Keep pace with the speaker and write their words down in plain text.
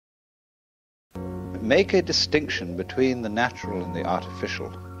make a distinction between the natural and the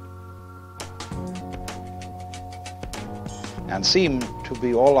artificial, and seem to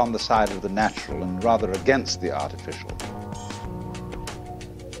be all on the side of the natural and rather against the artificial.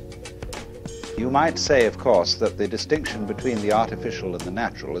 You might say, of course, that the distinction between the artificial and the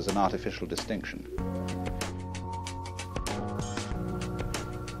natural is an artificial distinction.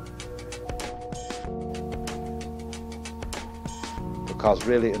 Because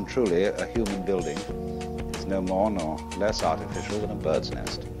really and truly, a human building is no more nor less artificial than a bird's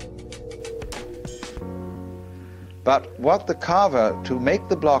nest. But what the carver, to make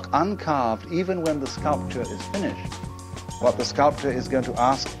the block uncarved even when the sculpture is finished, what the sculptor is going to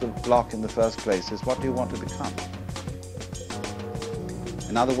ask the block in the first place is, what do you want to become?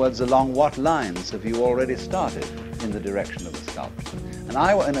 In other words, along what lines have you already started in the direction of the sculpture? And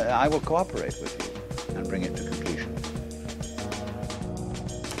I will cooperate with you and bring it to completion.